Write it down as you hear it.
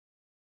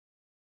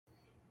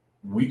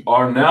We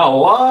are now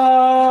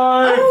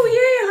live. Oh, yay.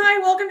 Hi,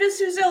 welcome to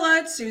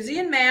Suzilla. It's Susie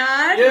and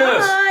Matt.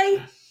 Yes.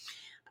 Hi.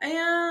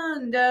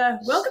 And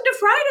welcome to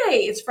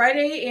Friday. It's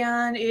Friday,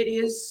 and it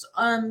is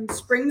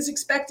spring's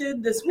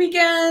expected this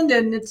weekend,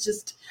 and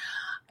it's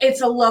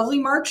a lovely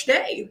March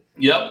day.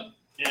 Yep.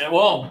 Yeah.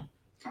 Well.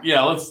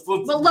 Yeah. Let's.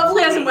 But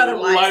lovely as in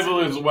weather-wise.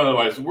 Lively as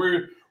weather-wise.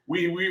 We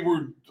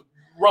were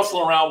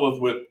rustling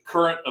around with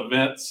current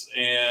events,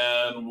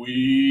 and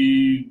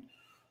we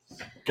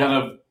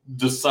kind of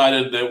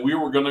decided that we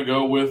were going to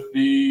go with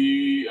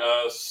the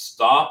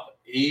Stop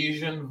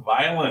Asian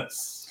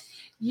Violence.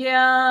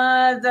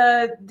 Yeah,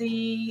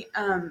 the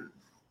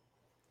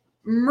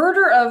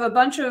murder of a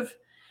bunch of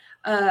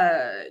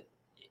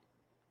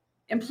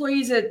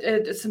employees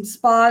at some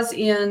spas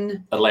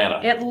in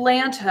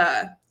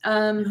Atlanta,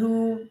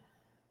 who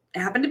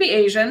happen to be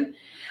Asian,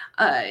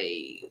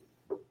 has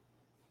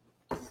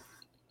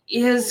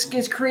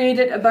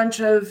created a bunch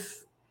of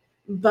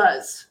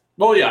buzz.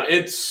 Well, yeah,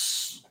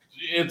 it's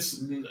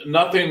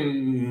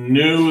nothing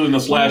new in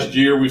this last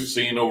year. We've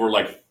seen over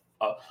like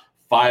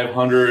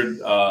 500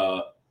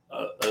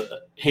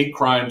 hate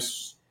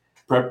crimes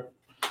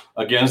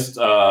against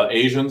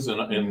Asians in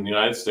the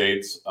United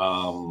States.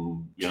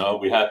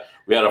 We had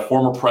a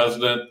former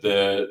president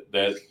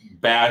that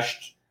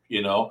bashed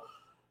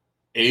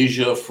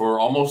Asia for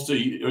almost a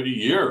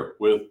year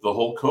with the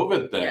whole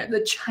COVID thing. Yeah,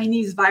 the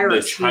Chinese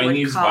virus. The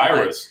Chinese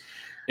virus.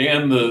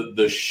 And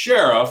the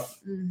sheriff,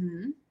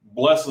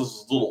 bless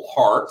his little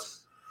heart,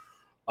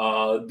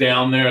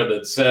 down there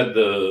that said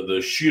the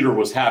shooter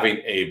was having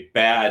a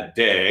bad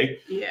day,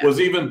 was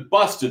even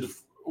busted.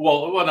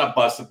 Well, not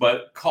busted,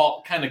 but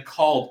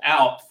called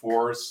out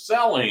for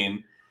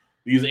selling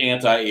these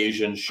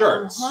anti-Asian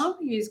shirts.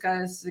 He's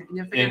got a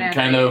significant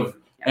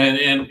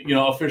and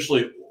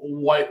officially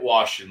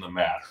whitewashing the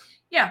matter.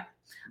 Yeah.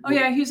 Oh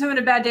yeah, he was having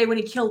a bad day when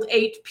he killed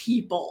 8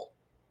 people.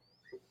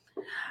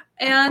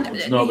 And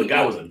the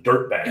guy was a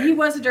dirtbag. He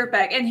was a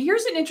dirtbag. And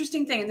here's an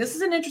interesting thing. And this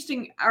is an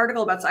interesting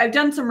article about. So I've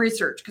done some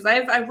research because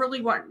I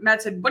really want.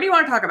 Matt said, "What do you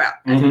want to talk about?"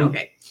 I said,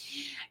 "Okay."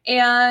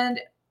 And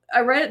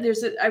I read.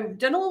 I've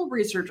done a little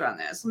research on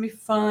this. Let me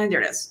find.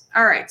 There it is.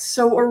 All right.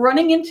 So we're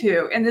running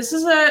into, and this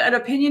is an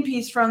opinion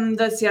piece from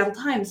the Seattle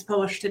Times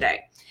published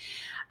today.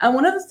 And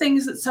one of the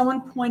things that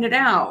someone pointed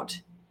out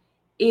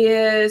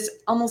is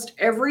almost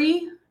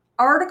every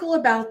article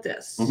about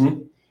this.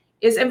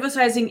 Is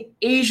emphasizing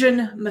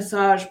Asian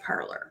massage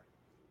parlor,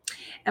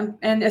 and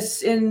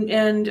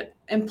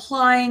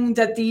implying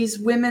that these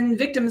women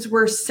victims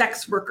were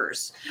sex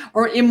workers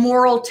or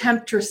immoral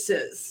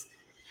temptresses,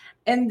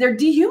 and they're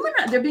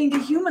being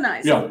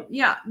dehumanized.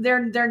 Yeah,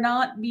 they're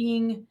not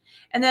being.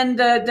 And then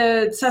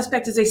the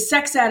suspect is a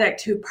sex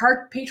addict who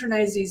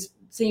patronized these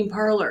same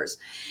parlors.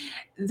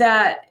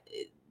 That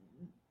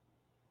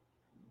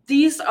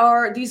these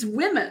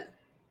women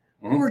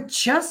who are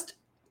just,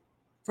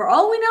 for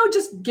all we know,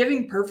 just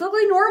giving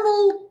perfectly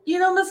normal,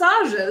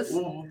 massages.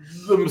 Well,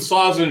 the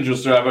massage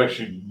industry, I've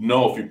actually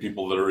know a few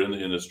people that are in the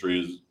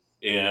industries,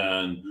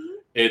 and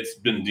it's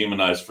been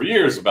demonized for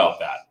years about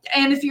that.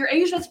 And if you're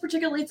Asian,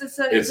 particularly, it's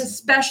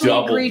especially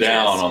egregious. Double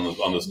down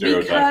on the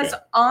stereotyping. Because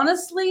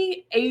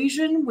honestly,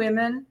 Asian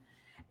women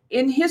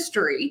in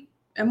history,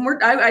 and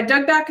I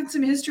dug back in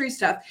some history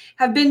stuff,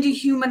 have been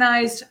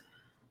dehumanized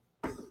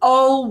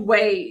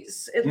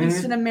always, at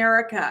least in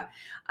America.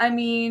 I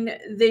mean,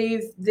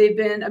 they've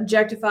been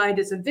objectified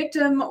as a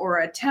victim or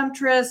a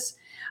temptress.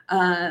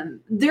 In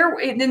the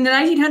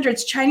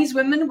 1900s, Chinese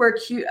women were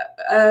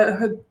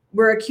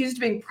accused of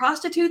being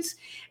prostitutes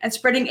and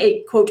spreading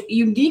a, quote,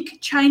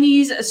 unique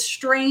Chinese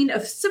strain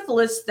of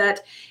syphilis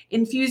that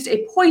infused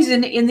a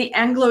poison in the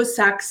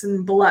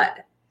Anglo-Saxon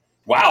blood.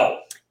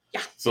 Wow.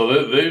 Yeah.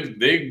 So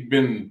they've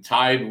been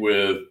tied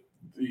with,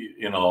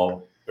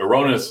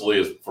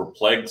 erroneously for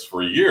plagues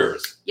for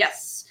years.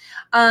 Yes.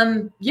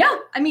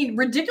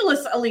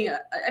 Ridiculous, Aliyah.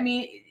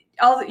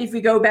 If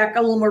we go back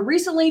a little more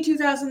recently,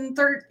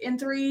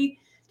 2003,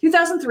 we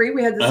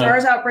had the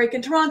SARS outbreak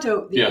in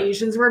Toronto. The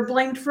Asians were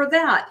blamed for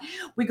that.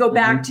 We go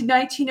back to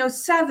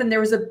 1907. There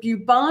was a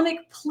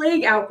bubonic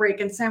plague outbreak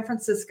in San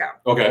Francisco.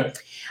 Okay.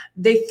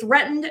 They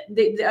threatened,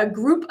 a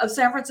group of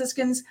San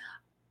Franciscans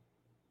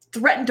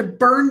threatened to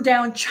burn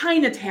down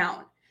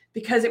Chinatown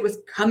because it was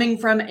coming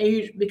from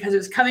Asia, because it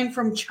was coming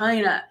from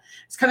China.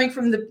 It's coming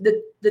from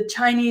the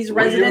Chinese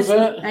residents.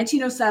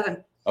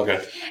 1907.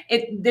 Okay.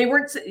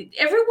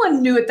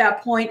 Everyone knew at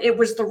that point it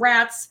was the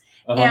rats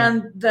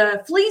and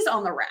the fleas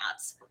on the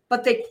rats,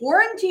 but they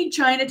quarantined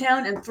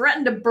Chinatown and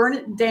threatened to burn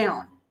it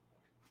down.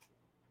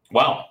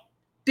 Wow.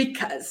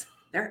 Because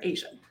they're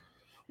Asian.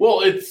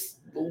 Well, it's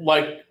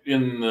like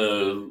in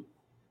the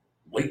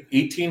late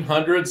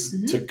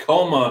 1800s,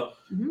 Tacoma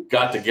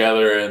got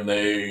together and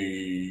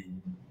they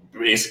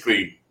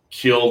basically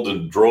killed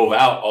and drove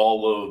out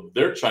all of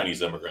their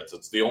Chinese immigrants.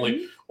 It's the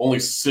only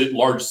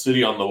large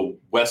city on the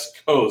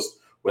West Coast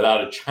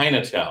without a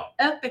Chinatown.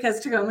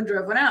 Because Tacoma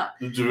drove one out.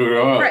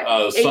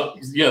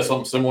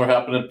 Something similar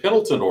happened in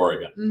Pendleton,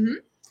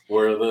 Oregon,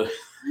 where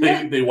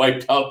they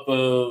wiped out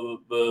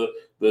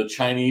the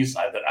Chinese.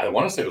 I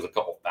want to say it was a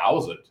couple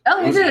 1,000.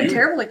 Oh, they did it huge.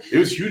 terribly. It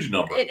was a huge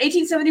number. In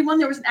 1871,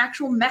 there was an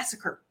actual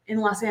massacre in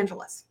Los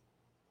Angeles.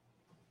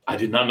 I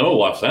did not know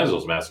Los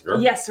Angeles Massacre.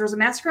 Yes, there was a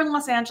massacre in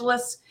Los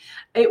Angeles.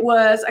 It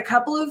was a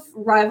couple of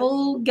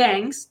rival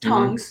gangs,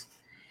 tongs.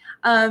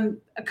 A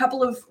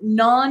couple of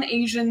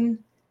non-Asian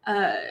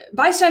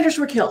bystanders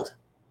were killed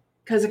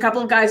because a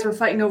couple of guys were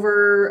fighting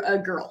over a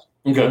girl.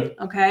 Okay.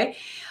 Okay.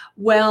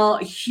 Well,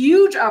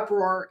 huge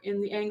uproar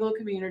in the Anglo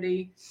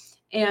community,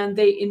 and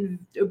a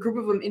group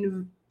of them,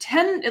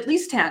 at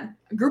least 10,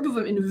 a group of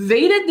them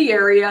invaded the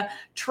area,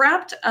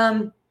 trapped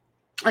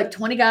like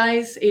 20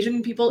 guys,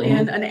 Asian people,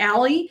 in an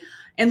alley,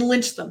 and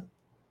lynched them.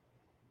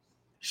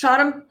 Shot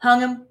them, hung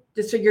them,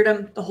 disfigured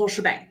them, the whole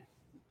shebang.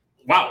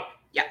 Wow.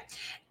 Yeah.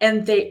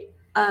 And they...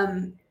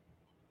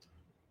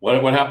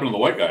 What happened to the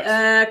white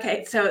guys?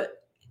 Okay, so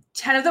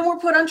 10 of them were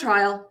put on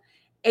trial,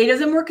 8 of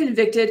them were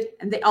convicted,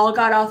 and they all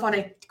got off on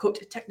a, quote,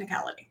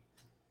 technicality.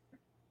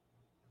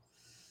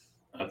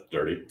 That's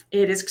dirty.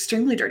 It is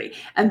extremely dirty.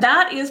 And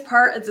that is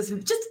part of this,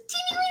 just a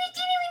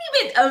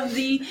teeny bit of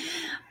the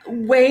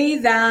way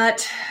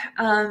that,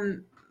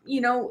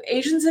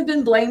 Asians have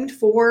been blamed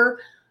for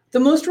the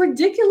most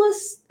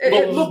ridiculous.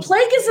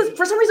 Plague is,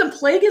 for some reason,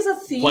 plague is a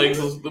theme.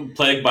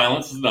 Plague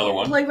violence is another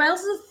one. Plague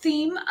violence is a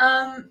theme,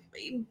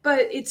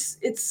 but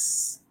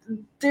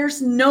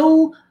there's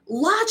no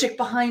logic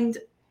behind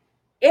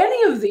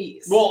any of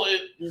these. Well,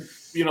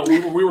 we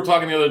were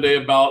talking the other day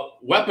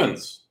about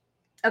weapons.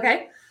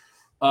 Okay.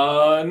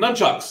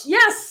 Nunchucks.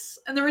 Yes,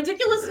 and the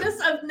ridiculousness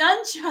of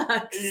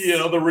nunchucks.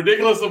 The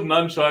ridiculousness of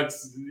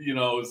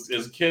nunchucks.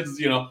 As kids,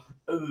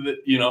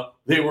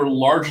 they were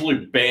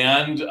largely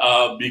banned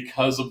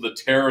because of the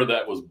terror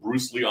that was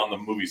Bruce Lee on the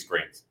movie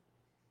screens.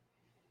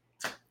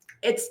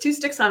 It's two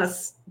sticks on a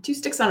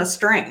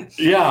string.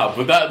 Yeah,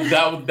 but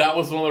that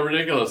was one of the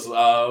ridiculous.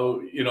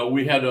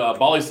 We had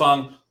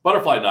Balisong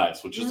butterfly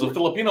knives, which is a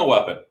Filipino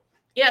weapon.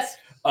 Yes.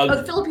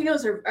 The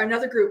Filipinos are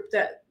another group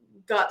that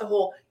got the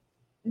whole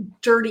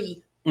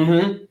dirty,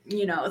 thing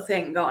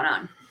going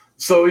on.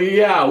 So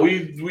yeah,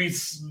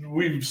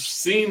 we've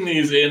seen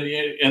these,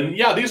 and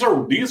yeah, these are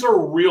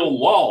real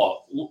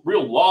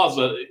laws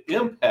that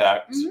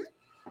impact,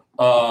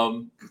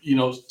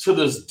 to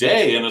this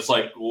day. And it's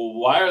like, well,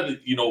 why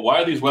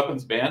are these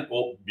weapons banned?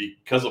 Well,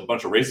 because a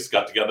bunch of racists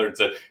got together and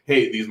said,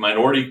 hey, these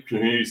minority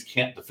communities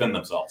can't defend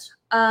themselves.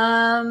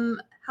 How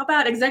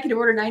about Executive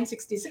Order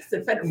 966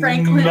 that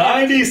Franklin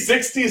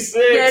 9066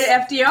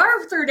 that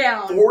FDR threw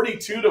down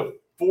 42 to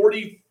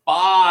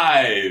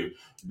 45.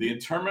 The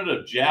internment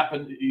of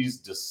Japanese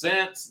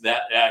descent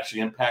that actually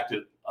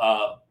impacted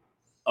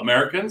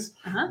Americans.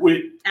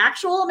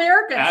 Actual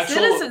Americans,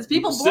 citizens,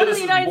 people born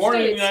in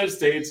the United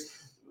States.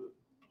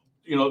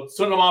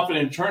 Sent them off in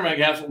internment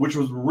camps, which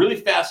was really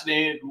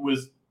fascinating.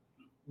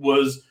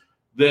 Was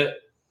that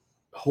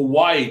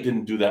Hawaii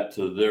didn't do that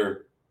to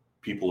their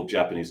people of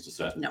Japanese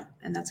descent? No,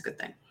 and that's a good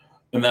thing.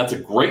 And that's a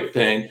great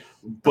thing.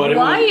 But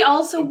Hawaii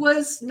also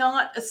was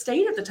not a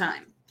state at the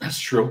time. That's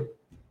true.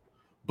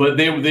 But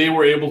they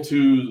were able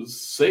to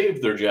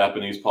save their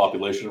Japanese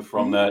population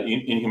from that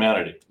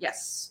inhumanity.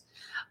 Yes.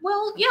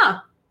 Well, yeah,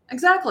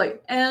 exactly.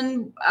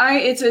 And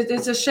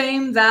it's a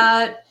shame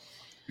that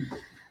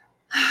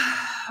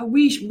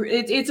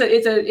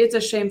it's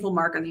a shameful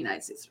mark on the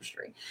United States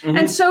history.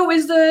 And so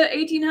is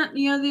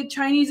the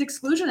Chinese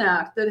Exclusion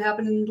Act that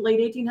happened in the late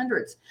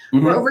 1800s.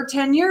 For over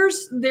 10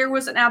 years, there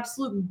was an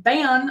absolute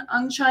ban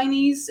on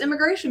Chinese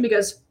immigration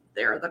because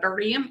they're the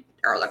dirty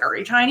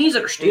Chinese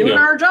that are stealing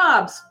our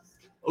jobs.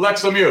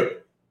 Alexa,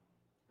 mute.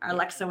 Our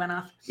Alexa went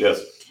off.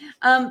 Yes.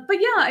 But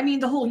yeah,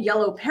 the whole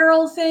yellow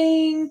peril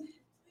thing.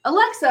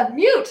 Alexa,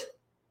 mute.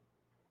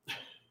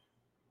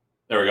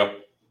 There we go.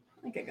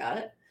 I think I got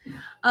it.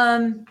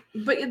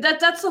 But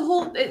that's the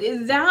whole.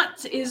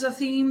 That is a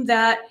theme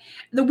that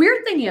the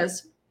weird thing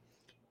is,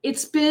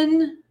 it's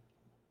been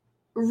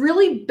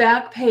really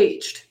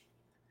back-paged.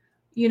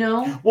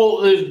 Well,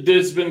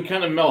 there's been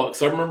kind of mellow.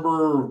 So I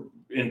remember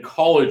in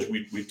college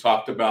we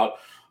talked about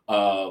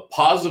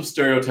positive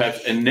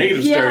stereotypes and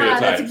negative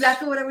stereotypes. Yeah, that's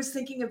exactly what I was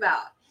thinking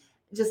about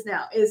just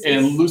now.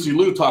 And Lucy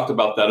Liu talked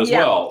about that as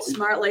well.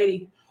 Smart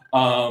lady.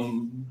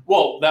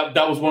 Well,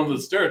 that was one of the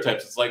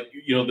stereotypes. It's like,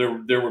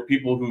 there were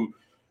people who,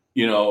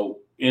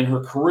 in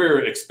her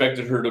career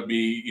expected her to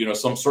be,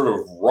 some sort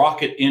of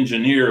rocket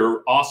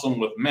engineer, awesome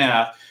with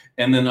math.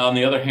 And then on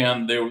the other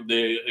hand,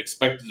 they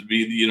expected to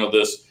be,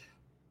 this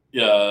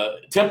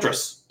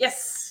temptress.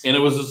 Yes. And it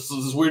was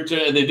this weird,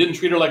 they didn't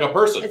treat her like a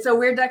person. It's a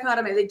weird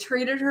dichotomy. They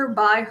treated her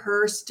by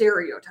her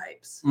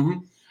stereotypes.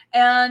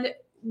 And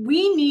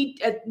we need,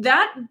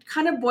 that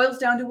kind of boils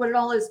down to what it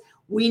all is.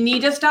 We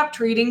need to stop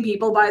treating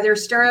people by their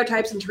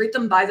stereotypes and treat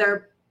them by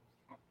their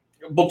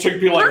treat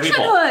people like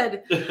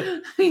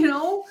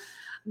people.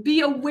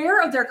 Be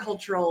aware of their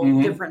cultural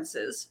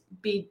differences.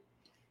 Be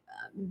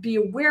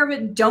aware of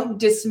it. Don't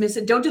dismiss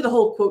it. Don't do the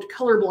whole quote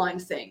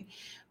colorblind thing.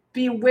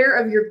 Be aware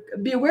of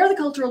the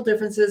cultural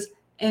differences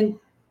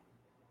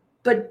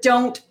but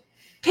don't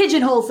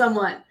pigeonhole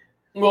someone.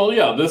 Well,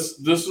 yeah, this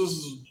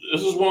is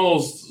one of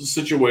those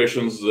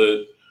situations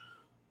that,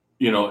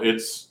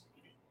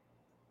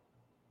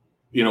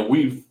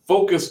 we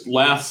focused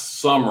last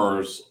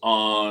summers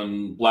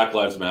on Black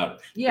Lives Matter.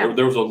 Yeah.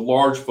 There was a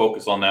large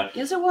focus on that.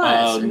 Yes, it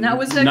was, and that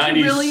was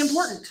actually 90s really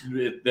important.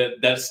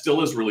 That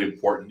still is really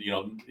important.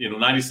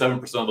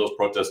 97% of those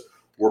protests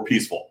were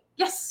peaceful.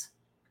 Yes,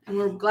 and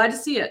we're glad to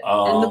see it.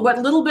 Um, And a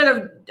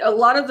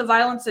lot of the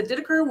violence that did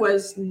occur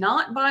was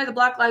not by the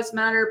Black Lives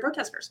Matter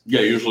protesters.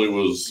 Yeah, usually it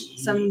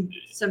was Some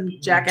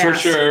jackass.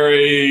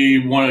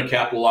 tertiary wanted to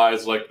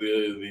capitalize, like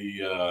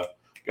the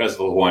guys with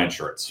the Hawaiian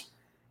shirts.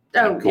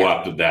 Oh,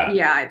 Co-opted that.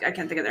 yeah, I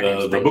can't think of their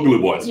names. The Boogaloo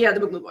Boys. Yeah,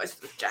 the Boogaloo Boys,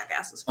 the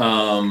jackasses.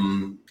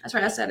 That's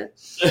right, I said it.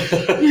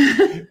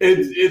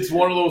 It's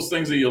one of those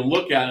things that you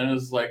look at and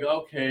it's like,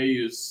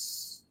 okay,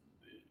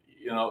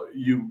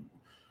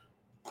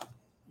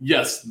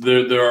 yes,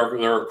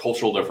 there are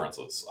cultural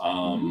differences.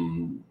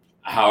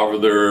 However,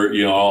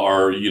 there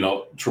are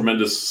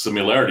tremendous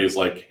similarities.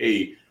 Like,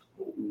 hey,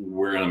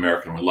 we're an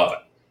American, we love it.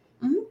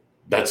 Mm-hmm.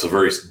 That's a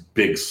very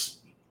big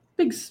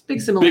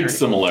similarity. Big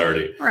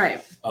similarity.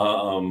 Right.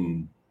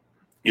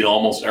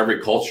 Almost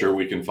every culture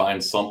we can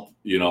find some.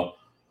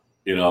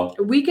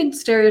 We can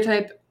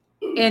stereotype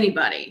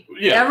anybody.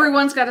 Yeah.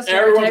 Everyone's got a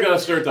stereotype. Everyone's got a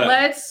stereotype.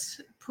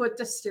 Let's put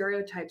the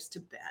stereotypes to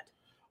bed.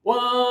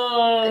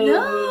 Well,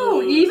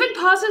 No, even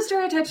positive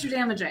stereotypes are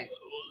damaging.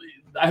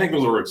 I think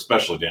those are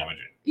especially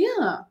damaging.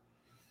 Yeah.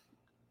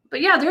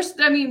 But yeah,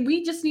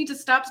 we just need to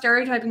stop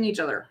stereotyping each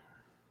other.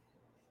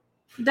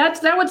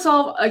 That would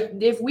solve,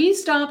 if we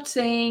stopped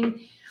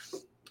saying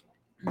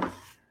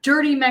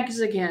dirty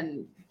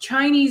Mexican,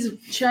 Chinese,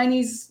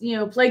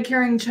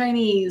 plague-carrying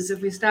Chinese,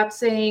 if we stopped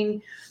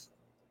saying,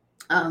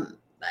 all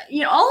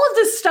of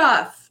this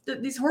stuff,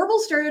 these horrible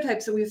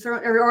stereotypes that we throw,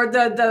 or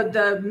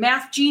the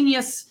math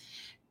genius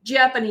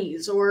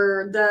Japanese,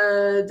 or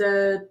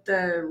the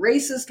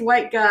racist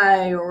white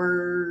guy,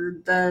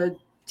 or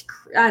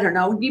I don't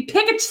know, you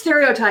pick a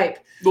stereotype.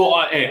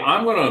 Well, hey,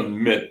 I'm going to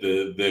admit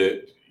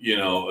that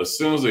as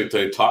soon as they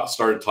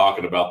started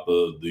talking about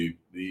the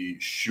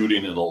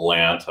shooting in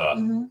Atlanta,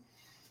 Mm-hmm.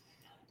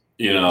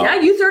 Yeah,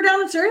 you threw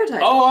down the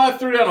stereotype. Oh, I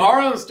threw down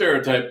hard on the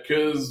stereotype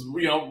because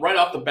right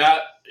off the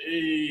bat,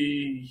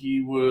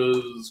 he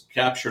was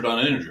captured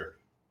uninjured.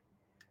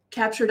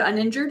 Captured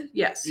uninjured?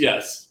 Yes.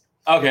 Yes.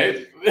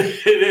 Okay.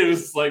 It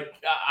was like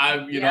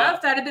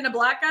if that had been a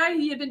black guy,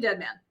 he had been dead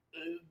man.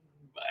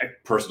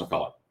 Person of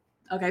color.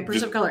 Okay,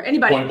 person of color.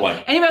 Anybody. Point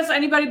blank.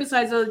 Anybody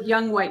besides a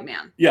young white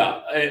man.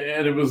 Yeah,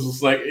 and it was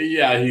just like,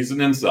 yeah, he's an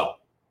incel.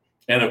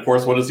 And of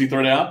course, what does he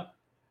throw down?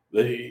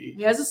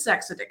 He has a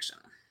sex addiction.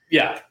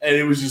 Yeah, and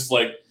it was just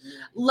like.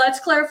 Let's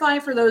clarify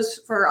for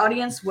our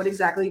audience what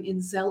exactly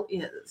incel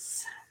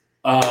is.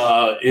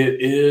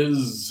 It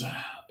is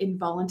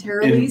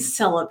involuntarily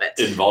celibate.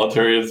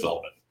 Involuntary and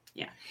celibate.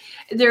 Yeah,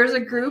 there's a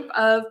group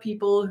of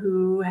people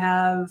who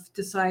have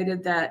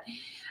decided that,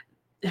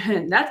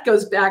 and that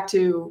goes back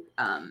to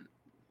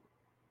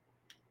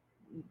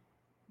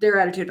their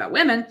attitude about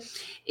women,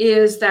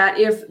 is that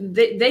if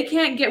they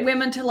can't get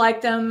women to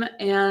like them,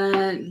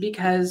 and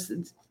because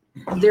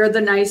they're the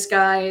nice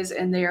guys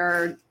and they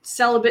are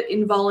celibate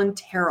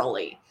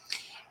involuntarily,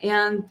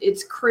 and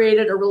it's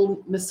created a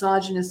real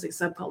misogynistic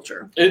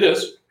subculture. It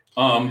is,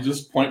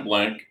 just point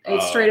blank.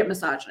 It's straight up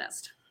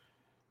misogynist.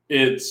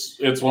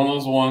 It's one of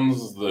those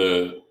ones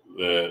that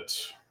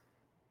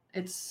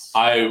it's.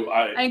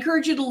 I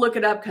encourage you to look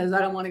it up because I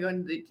don't want to go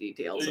into the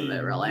details of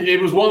it. Really,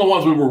 it was one of the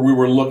ones we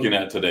were looking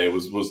at today.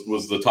 Was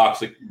the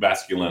toxic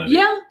masculinity?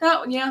 Yeah,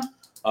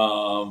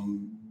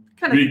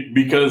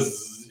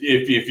 because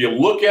if you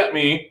look at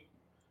me,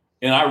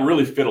 and I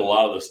really fit a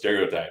lot of the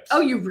stereotypes.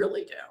 Oh, you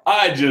really do.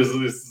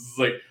 It's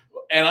like,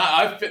 and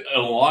I fit a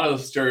lot of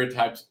the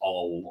stereotypes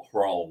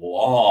for a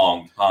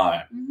long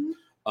time. Mm-hmm.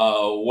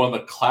 One of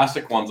the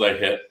classic ones I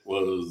hit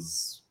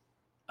was,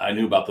 I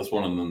knew about this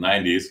one in the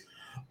 90s.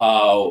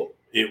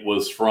 It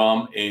was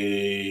from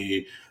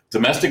a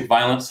domestic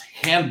violence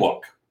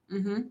handbook.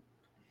 Mm-hmm.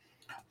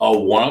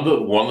 One of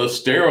the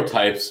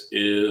stereotypes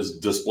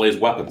displays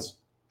weapons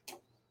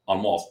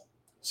on walls.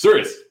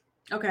 Serious.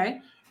 Okay.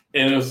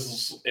 And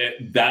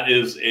that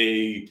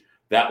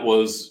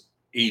was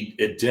a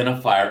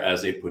identifier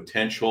as a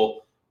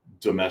potential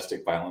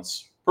domestic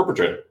violence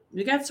perpetrator.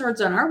 You got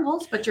swords on our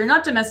walls, but you're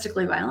not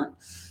domestically violent.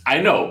 I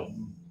know,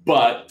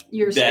 but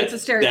it's a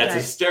stereotype.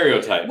 That's a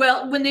stereotype.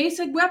 Well, when they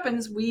said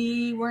weapons,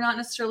 we were not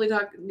necessarily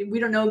talking. We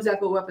don't know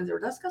exactly what weapons they were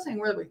discussing,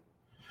 were we?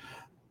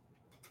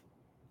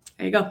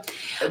 There you go.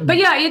 But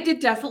yeah, it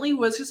definitely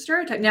was a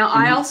stereotype. Now, Mm-hmm.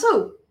 I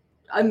also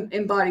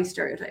embody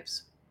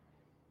stereotypes.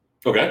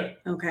 Okay.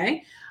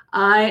 Okay.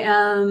 I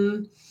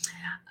am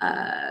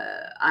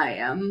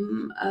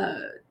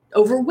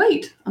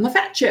overweight. I'm a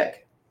fat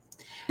chick.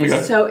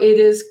 Okay. So it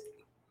is.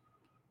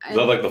 Is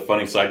that like the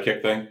funny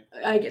sidekick thing?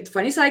 I get the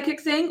funny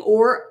sidekick thing,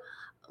 or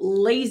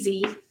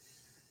lazy,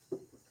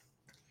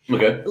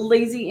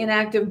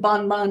 inactive,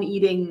 bonbon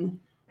eating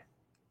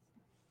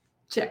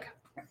chick.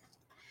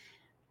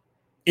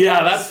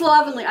 Yeah, that's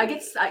slovenly. A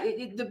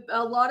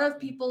lot of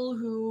people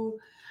who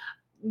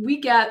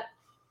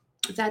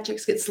fat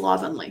chicks get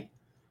slovenly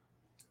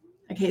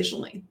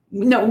occasionally.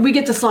 No, we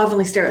get the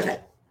slovenly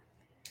stereotype.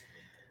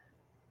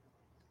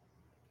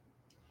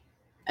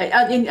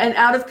 and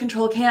out of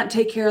control, can't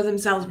take care of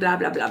themselves, blah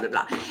blah blah blah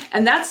blah,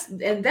 and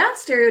that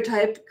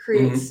stereotype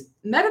creates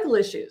medical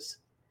issues.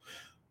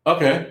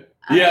 Okay.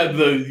 Yeah.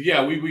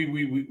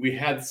 We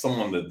had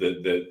someone that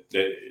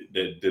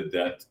did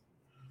that.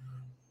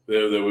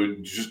 There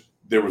would just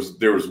there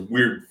was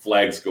weird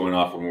flags going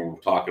off when we were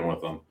talking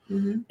with them,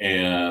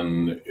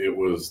 and it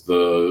was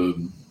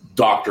the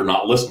doctor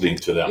not listening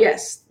to them.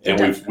 Yes, and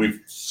we've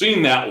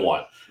seen that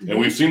one, and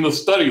we've seen the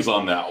studies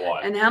on that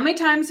one. And how many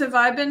times have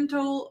I been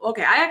told?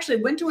 Okay, I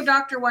actually went to a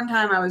doctor one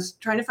time. I was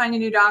trying to find a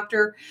new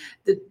doctor.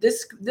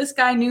 This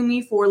guy knew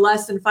me for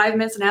less than 5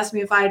 minutes and asked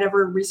me if I had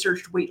ever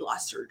researched weight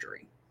loss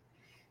surgery.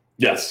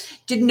 Yes.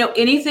 Didn't know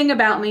anything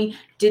about me,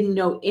 didn't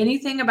know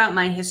anything about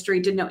my history,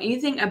 didn't know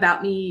anything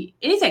about me,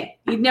 anything.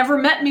 He'd never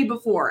met me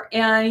before.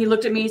 And he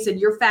looked at me and said,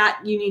 "You're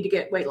fat, you need to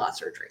get weight loss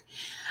surgery."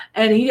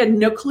 And he had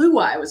no clue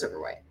why I was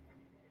overweight.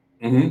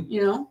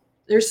 You know,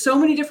 there's so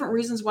many different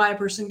reasons why a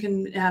person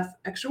can have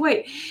extra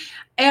weight.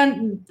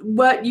 And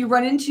what you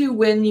run into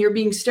when you're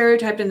being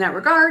stereotyped in that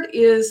regard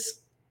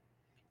is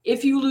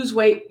if you lose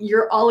weight,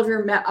 all of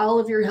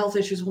your health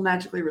issues will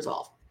magically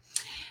resolve.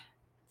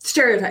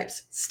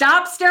 Stereotypes.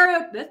 Stop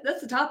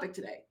That's the topic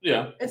today.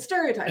 Yeah. It's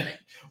stereotyping.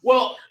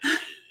 Well,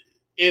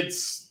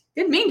 it's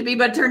didn't mean to be,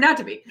 but it turned out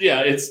to be.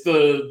 Yeah, it's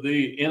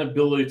the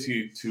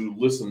inability to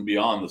listen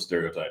beyond the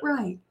stereotype.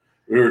 Right.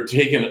 We're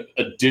taking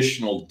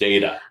additional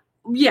data.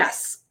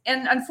 Yes.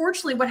 And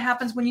unfortunately, what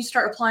happens when you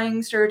start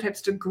applying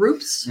stereotypes to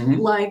groups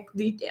like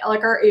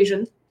our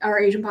Asian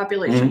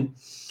population,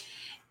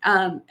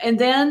 and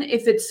then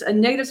if it's a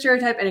negative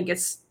stereotype and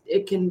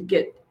it can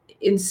get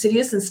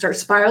insidious and start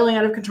spiraling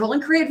out of control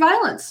and create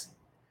violence.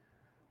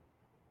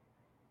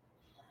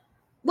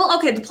 Well,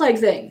 okay, the plague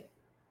thing.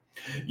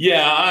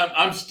 Yeah,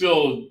 I'm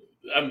still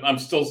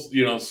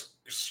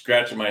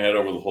scratching my head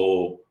over the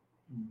whole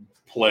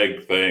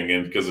plague thing,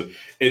 and because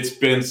it's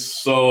been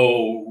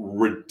so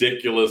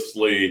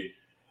ridiculously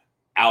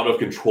out of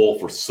control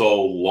for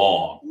so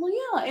long. Well,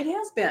 yeah, it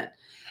has been.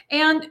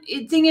 And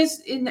the thing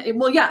is,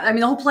 the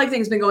whole plague thing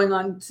has been going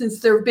on since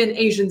there have been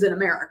Asians in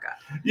America.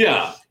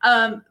 Yeah.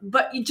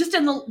 But just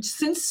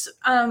since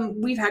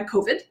we've had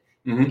COVID,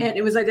 and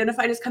it was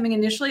identified as coming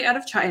initially out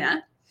of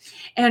China,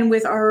 and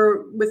with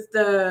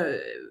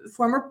the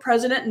former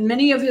president and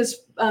many of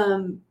his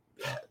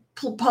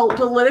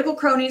political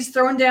cronies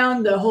throwing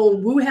down the whole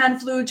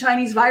Wuhan flu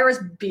Chinese virus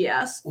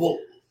BS. Well,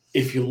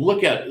 if you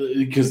look at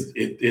because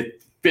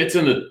it fits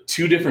into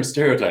two different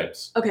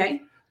stereotypes. Okay.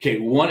 Okay,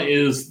 one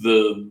is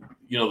the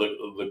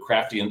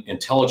crafty and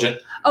intelligent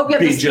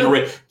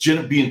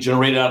being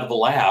generated out of the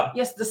lab.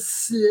 Yes, the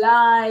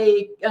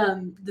sly,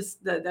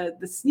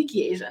 the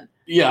sneaky Asian.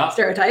 Yeah.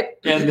 Stereotype.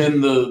 And then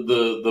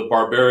the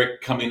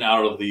barbaric coming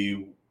out of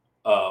the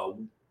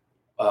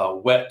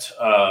wet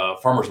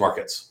farmers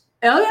markets.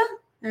 Oh yeah,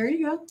 there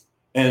you go.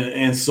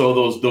 And so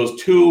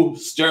those two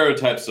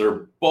stereotypes that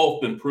are both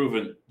been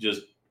proven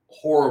just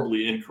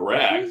horribly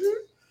incorrect.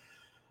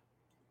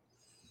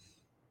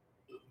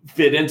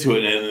 Fit into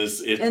it,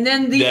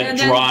 and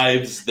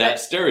drives that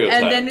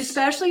stereotype. And then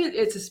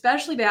it's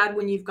especially bad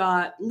when you've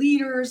got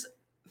leaders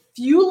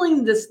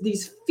fueling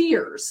these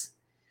fears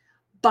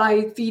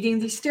by feeding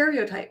these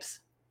stereotypes,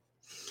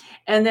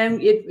 and then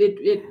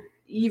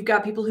you've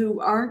got people who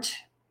are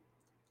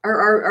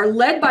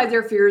led by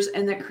their fears,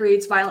 and that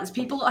creates violence.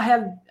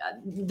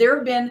 There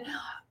have been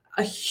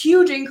a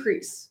huge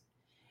increase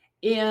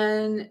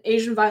in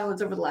Asian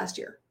violence over the last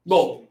year.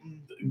 Well,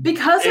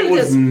 because it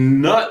was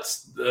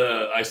nuts.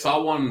 I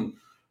saw one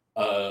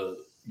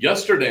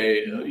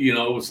yesterday.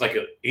 It was like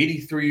an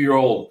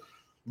 83-year-old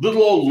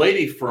little old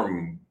lady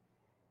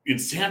in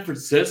San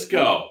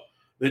Francisco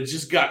that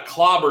just got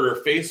clobbered.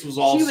 Her face was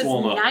all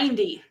swollen up. She was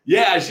 90.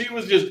 Yeah, she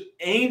was just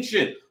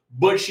ancient,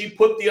 but she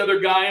put the other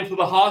guy into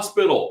the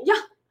hospital.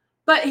 Yeah,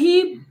 but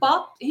he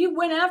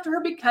went after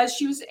her because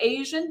she was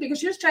Asian, because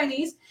she was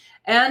Chinese,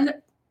 and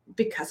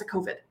because of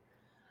COVID.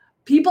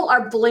 People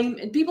are blaming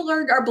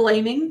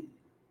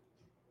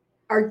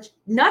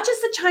not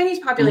just the Chinese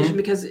population,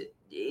 because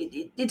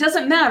it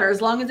doesn't matter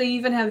as long as they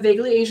even have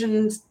vaguely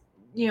Asians,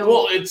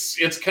 Well,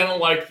 it's kind of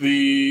like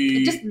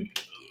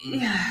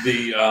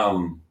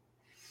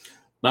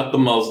not the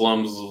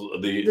Muslims,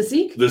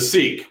 the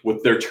Sikh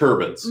with their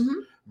turbans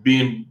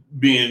being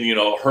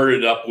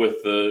herded up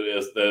with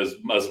as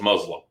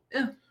Muslim.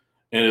 Yeah.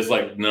 And it's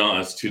like, no,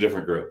 it's two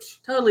different groups.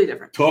 Totally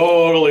different.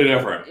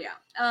 Yeah.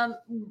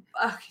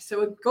 Okay,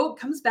 so it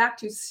comes back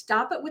to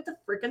stop it with the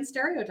freaking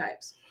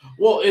stereotypes.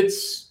 Well,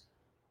 it's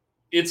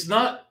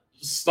not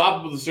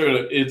stop with the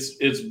stereotype.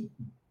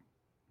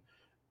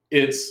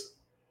 It's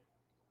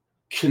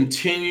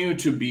continue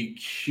to be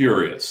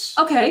curious.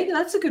 Okay,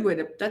 that's a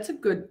good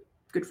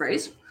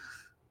phrase.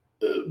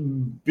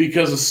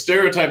 Because a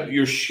stereotype,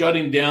 you're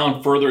shutting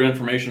down further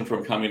information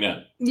from coming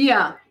in.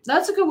 Yeah,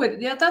 that's a good way.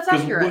 Yeah, that's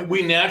accurate.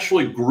 We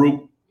naturally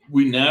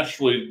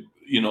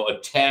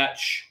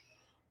attach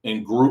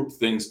and group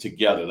things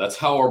together. That's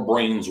how our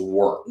brains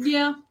work.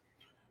 Yeah.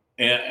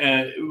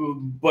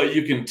 But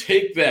you can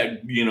take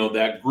that,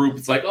 that group.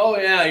 It's like, oh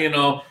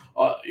yeah,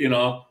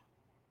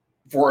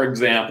 for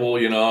example,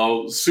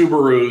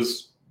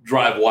 Subarus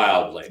drive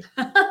wildly.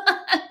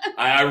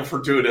 I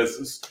refer to it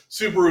as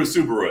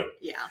Subaru.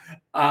 Yeah.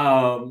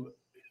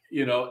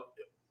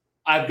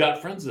 I've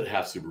got friends that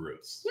have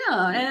Subarus.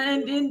 Yeah,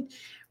 and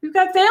we've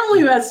got family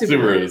who has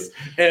Subarus.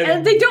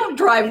 And they don't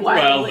drive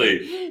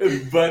wildly.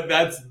 But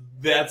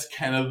that's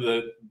kind of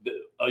the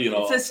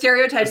it's a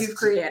stereotype you've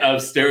created. A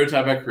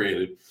stereotype I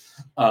created.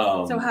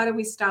 So how do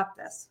we stop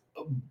this?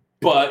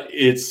 But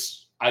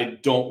I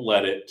don't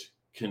let it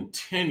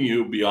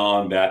continue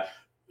beyond that.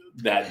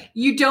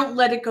 You don't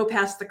let it go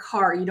past the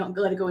car. You don't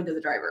let it go into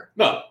the driver.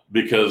 No,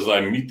 because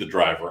I meet the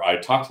driver. I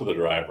talk to the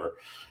driver.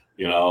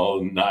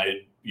 And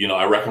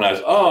I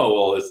recognize, oh,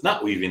 well, it's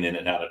not weaving in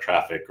and out of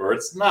traffic, or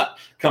it's not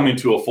coming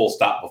to a full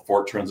stop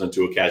before it turns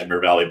into a Kashmir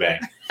Valley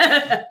Bank.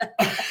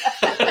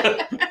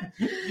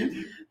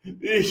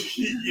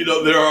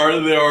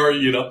 There are,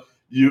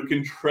 you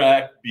can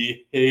track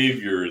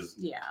behaviors.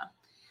 Yeah.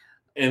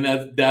 And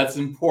that's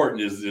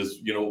important is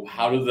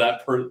how does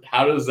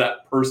that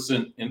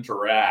person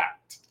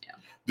interact? Yeah.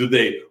 Do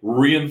they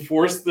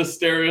reinforce the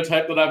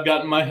stereotype that I've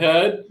got in my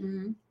head?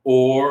 Mm-hmm.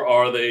 Or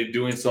are they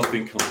doing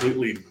something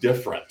completely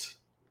different?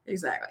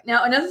 Exactly.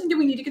 Now, another thing that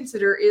we need to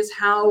consider is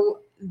how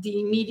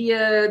the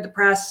media, the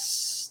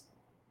press,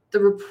 the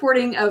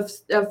reporting of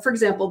for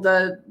example,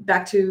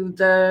 back to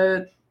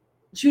the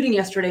shooting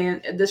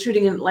yesterday, the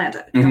shooting in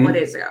Atlanta a couple of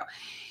days ago.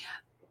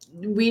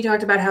 We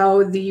talked about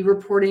how the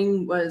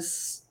reporting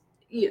was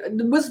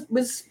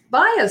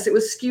biased. It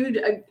was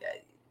skewed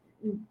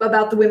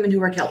about the women who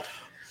were killed.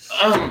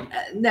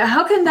 Now,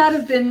 how could that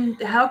have been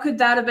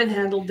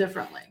handled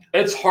differently?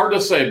 It's hard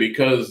to say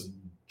because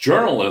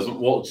journalism,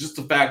 well, just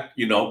the fact,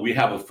 we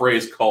have a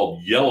phrase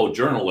called yellow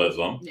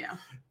journalism. Yeah.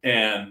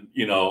 And,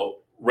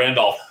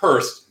 Randolph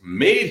Hearst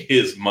made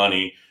his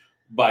money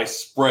by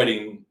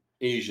spreading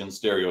Asian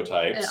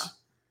stereotypes.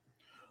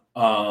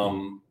 Yeah.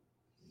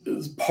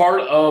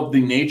 Part of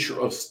the nature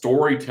of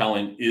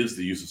storytelling is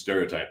the use of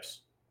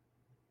stereotypes.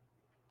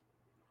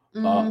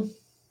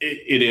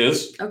 It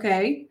is.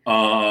 Okay.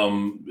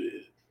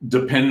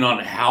 Depending on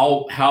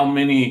how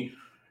many,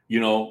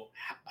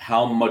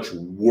 how much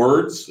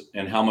words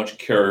and how much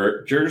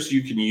characters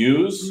you can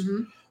use,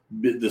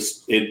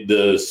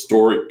 the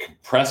story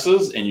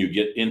compresses and you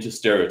get into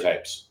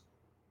stereotypes.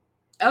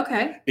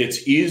 Okay.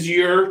 It's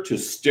easier to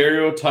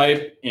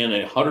stereotype in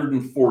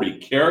 140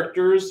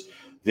 characters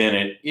than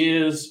it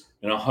is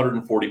in a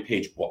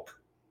 140-page book.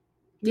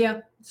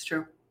 Yeah, it's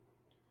true.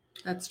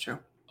 That's true.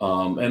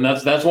 And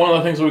that's one of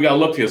the things that we got to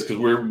look at is because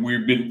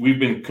we've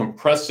been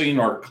compressing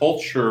our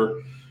culture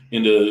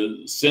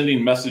into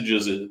sending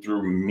messages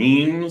through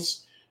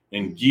memes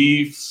and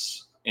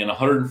GIFs in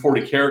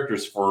 140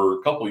 characters for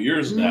a couple of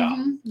years now.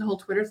 The whole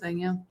Twitter thing,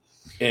 yeah.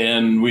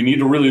 And we need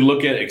to really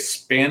look at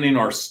expanding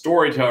our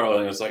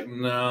storytelling. It's like,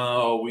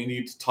 no, we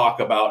need to talk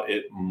about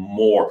it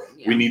more.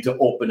 Yeah. We need to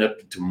open up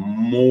to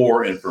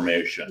more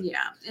information.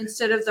 Yeah,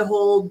 instead of the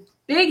whole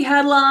big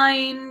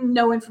headline,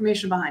 no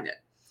information behind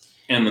it.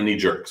 And the knee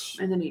jerks.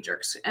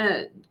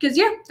 Because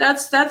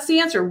that's the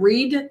answer.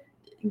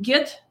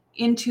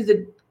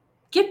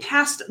 Get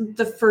past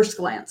the first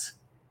glance.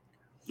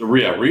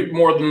 Yeah, read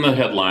more than the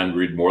headline.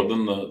 Read more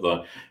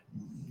than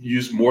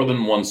use more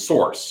than one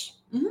source.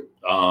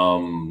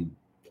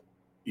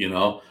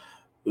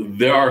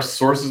 There are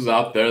sources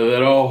out there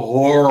that are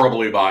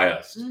horribly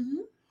biased.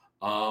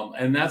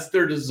 And that's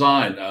their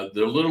design.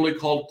 They're literally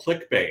called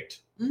clickbait.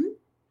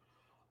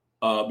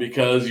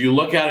 Because you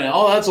look at it,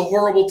 oh, that's a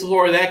horrible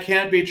story. That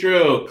can't be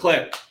true.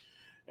 Click.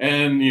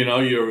 And,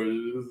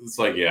 it's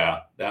like,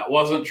 yeah, that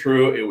wasn't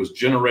true. It was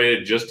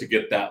generated just to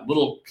get that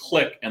little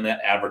click and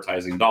that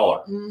advertising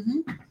dollar.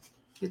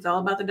 It's all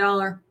about the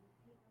dollar.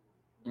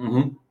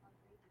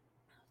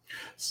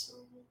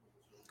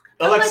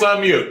 Alexa,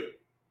 mute.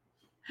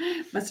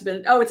 Must have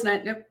been. Oh, it's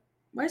 9. No.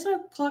 Why does my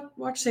clock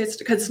watch say it's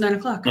because it's 9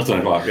 o'clock? It's 9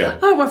 o'clock. Yeah.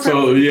 Oh, what?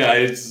 So yeah,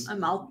 it's.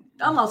 I'm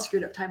all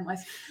screwed up time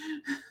wise.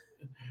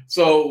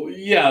 So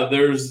yeah,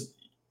 there's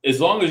as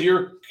long as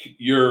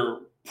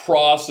you're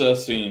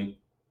processing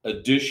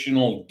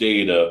additional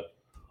data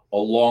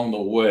along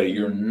the way,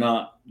 you're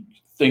not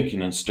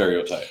thinking in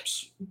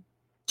stereotypes.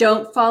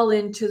 Don't fall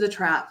into the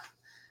trap.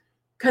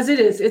 Because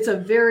it's a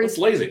very. It's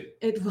lazy.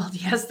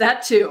 Yes,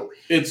 that too.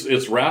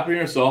 It's wrapping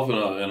yourself in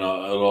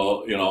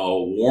a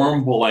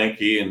warm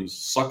blankie and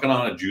sucking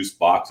on a juice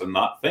box and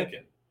not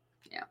thinking.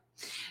 Yeah.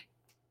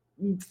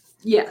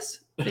 Yes.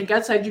 Think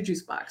outside your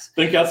juice box.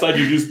 Think outside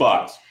your juice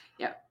box.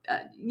 Yeah.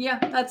 Yeah,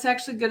 that's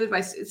actually good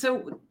advice.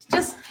 So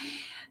just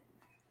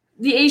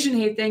the Asian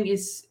hate thing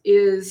is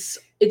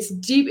it's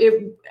deep.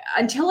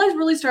 Until I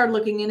really started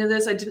looking into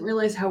this, I didn't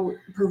realize how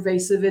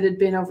pervasive it had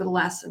been over the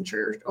last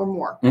century or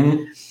more.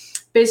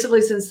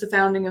 Basically, since the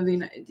founding of the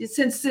United,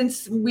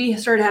 since we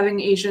started having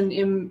Asian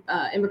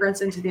immigrants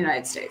into the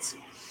United States,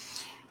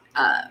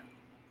 and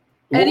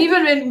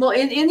even in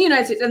the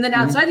United States, and then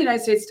outside the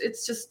United States,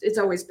 it's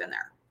always been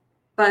there.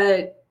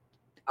 But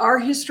our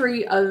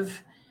history of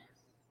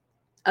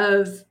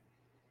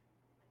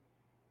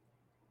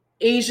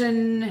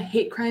Asian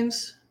hate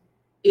crimes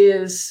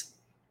is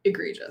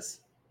egregious.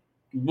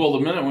 Well, the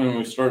minute when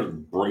we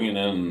started bringing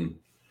in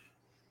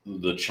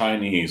the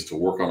Chinese to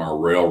work on our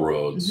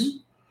railroads,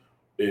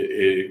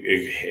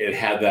 Mm-hmm. it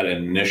had that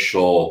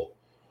initial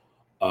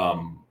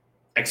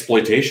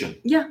exploitation.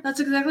 Yeah, that's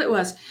exactly what it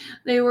was.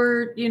 They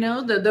were,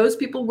 those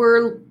people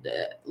were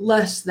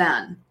less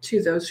than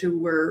to those who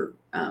were.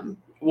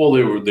 Well,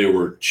 they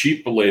were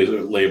cheap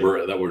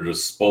labor that were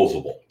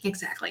disposable.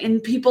 Exactly.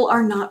 And people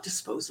are not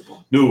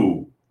disposable.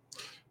 No.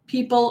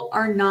 People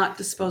are not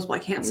disposable. I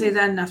can't say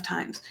that enough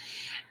times.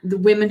 The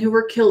women who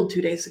were killed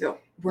 2 days ago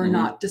were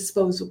not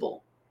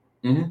disposable.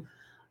 Mm-hmm.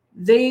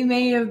 They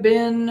may have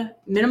been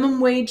minimum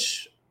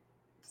wage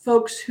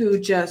folks who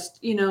just,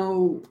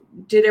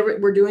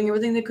 were doing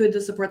everything they could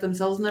to support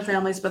themselves and their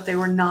families, but they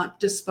were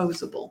not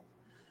disposable.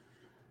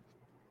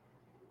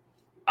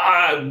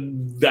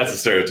 That's a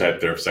stereotype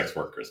there of sex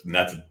workers, and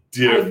that's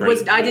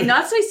different. I did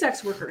not say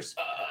sex workers.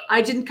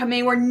 I didn't come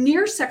anywhere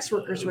near sex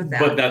workers with that.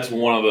 But that's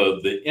one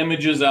of the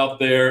images out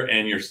there,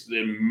 and your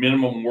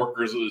minimum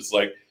workers is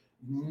like.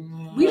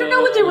 We don't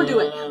know what they were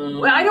doing.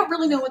 Well, I don't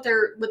really know what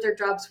their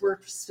jobs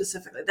were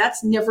specifically.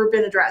 That's never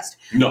been addressed.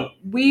 No.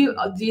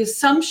 The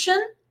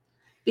assumption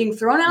being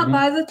thrown out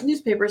by the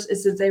newspapers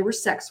is that they were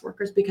sex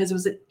workers because it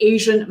was an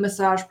Asian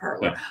massage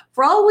parlor. Yeah.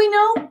 For all we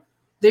know,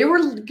 they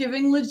were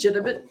giving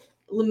legitimate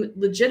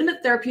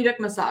therapeutic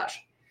massage.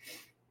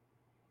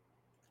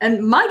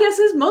 And my guess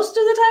is most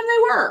of the time they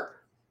were.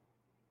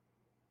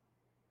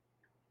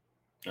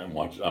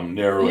 I'm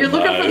narrowing. You're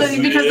looking for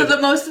because of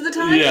the most of the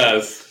time?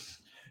 Yes.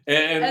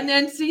 And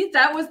then see,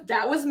 that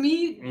was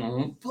me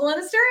pulling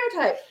a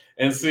stereotype.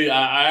 And see,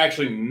 I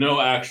actually know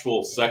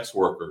actual sex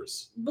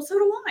workers. Well, so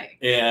do I.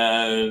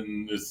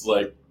 And it's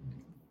like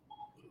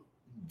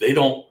they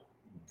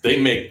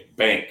make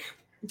bank.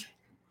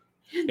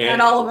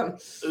 Not all of them.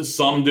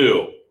 Some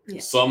do.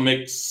 Yeah. Some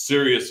make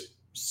serious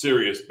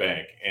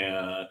bank.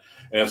 And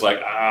it's like,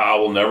 I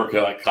will never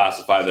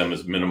classify them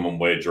as minimum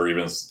wage or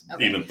even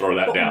throw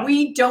that down.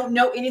 We don't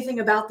know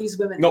anything about these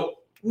women. Nope.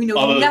 We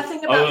know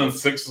nothing about them. Other than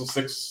six of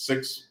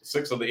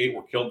the 8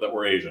 were killed that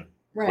were Asian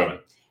women.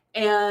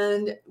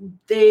 And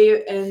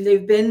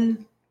they've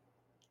been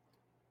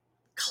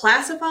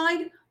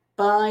classified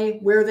by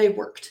where they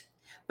worked.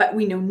 But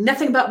we know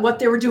nothing about what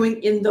they were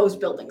doing in those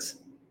buildings.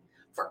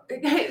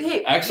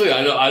 Hey. Actually,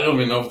 I don't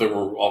even know if they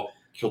were all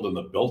killed in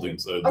the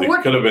buildings. They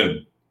could have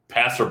been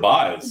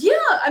passerbys. Yeah,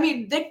 I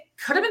mean, they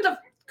could have been the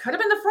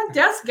front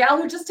desk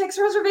gal who just takes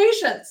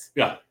reservations.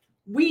 Yeah.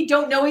 We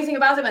don't know anything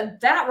about them, and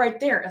that right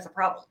there is a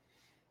problem.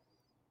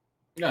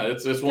 Yeah,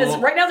 it's one. Because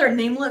right now they're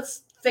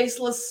nameless,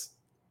 faceless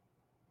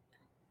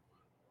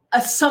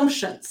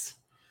assumptions,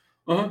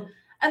 and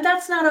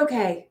that's not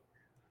okay.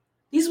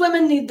 These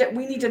women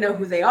we need to know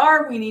who they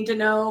are. We need to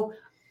know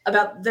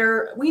about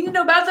them. We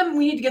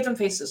need to give them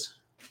faces.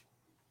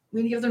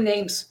 We need to give them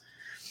names.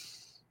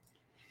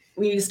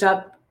 We need to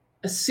stop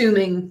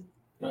assuming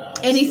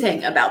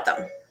anything about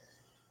them.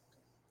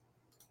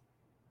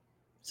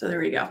 So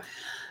there you go.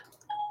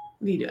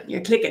 What are you doing? You're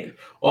clicking.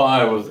 Well, I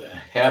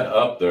had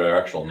up their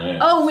actual name.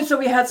 Oh, so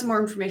we had some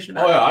more information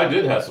about them. Yeah, I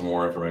did have some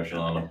more information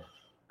on them.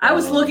 I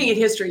was looking at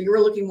history. You were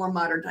looking more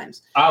modern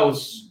times. I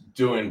was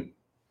doing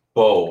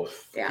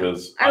both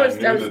because I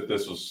knew that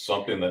this was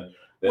something that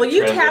well,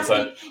 you tasked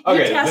me.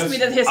 You tasked me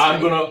to history. I'm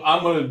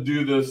gonna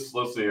do this.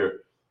 Let's see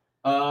here.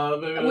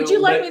 Would you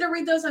like me to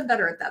read those? I'm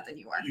better at that than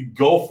you are.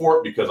 Go for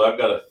it because I've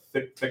got a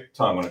thick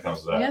tongue when it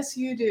comes to that. Yes,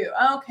 you do.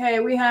 Okay,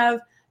 we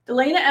have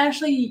Delana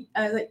Ashley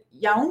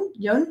Yun,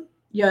 Yaun,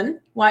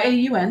 Yun.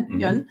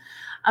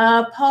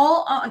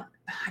 Paul, I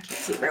can't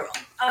see it very well.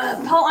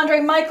 Paul Andre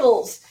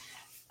Michaels,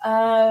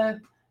 Zhao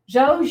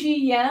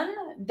Jiyan,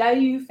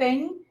 Dayu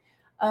Feng,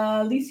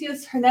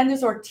 Lucius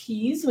Hernandez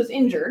Ortiz was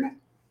injured.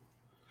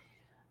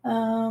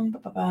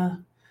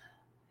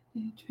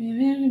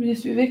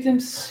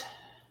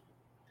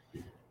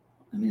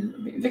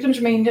 Victims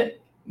remained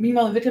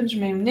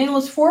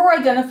nameless. 4 were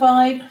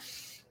identified.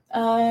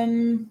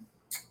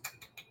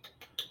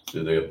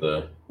 Do they have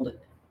the?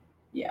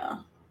 Yeah.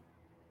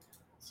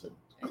 So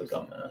click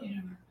on that. Yeah.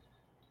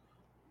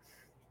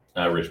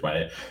 I reached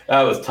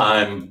that was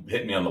time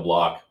hitting me on the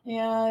block.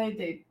 Yeah,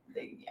 they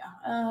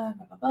yeah,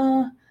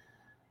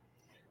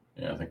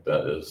 I think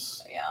that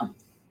is. Yeah.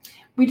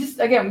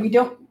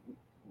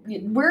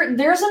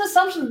 There's an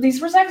assumption that these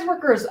were sex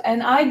workers,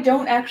 and I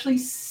don't actually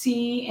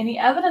see any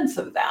evidence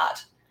of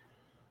that.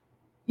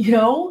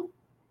 No.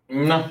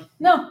 No,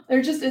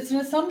 it's an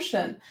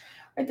assumption.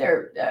 Right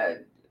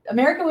there.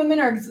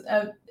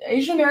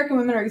 Asian American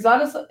women are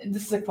exoticized.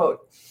 This is a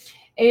quote.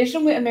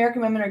 Asian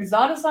American women are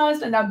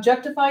exoticized and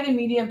objectified in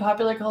media and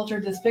popular culture,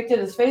 depicted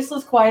as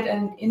faceless, quiet,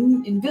 and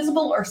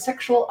invisible or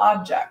sexual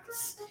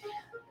objects.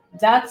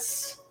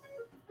 That's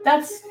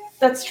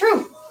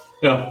true.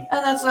 Yeah.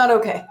 And that's not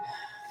okay.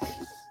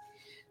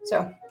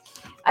 So,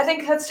 I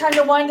think it's time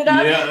to wind it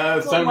up. Yeah,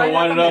 it's time to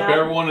wind it up.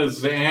 Everyone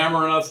is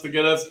hammering us to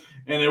get us,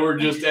 and we're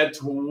just at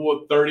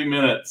 30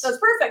 minutes. That's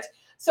perfect.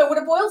 So what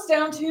it boils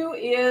down to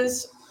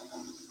is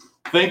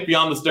think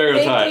beyond the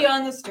stereotype. Think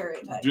beyond the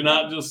stereotype. Do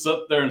not just sit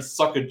there and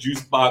suck a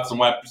juice box and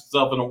wipe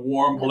yourself in a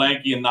warm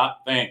blankie and not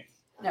think.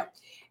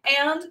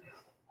 And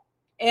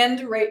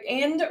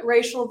end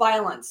racial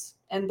violence,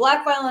 and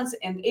Black violence,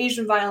 and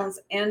Asian violence,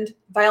 and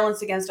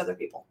violence against other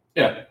people.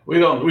 Yeah, we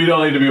don't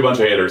need to be a bunch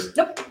of haters.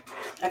 Nope.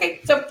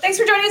 Okay, so thanks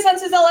for joining us on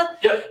Cizilla.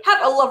 Yep.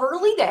 Have a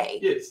lovely day.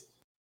 Yes.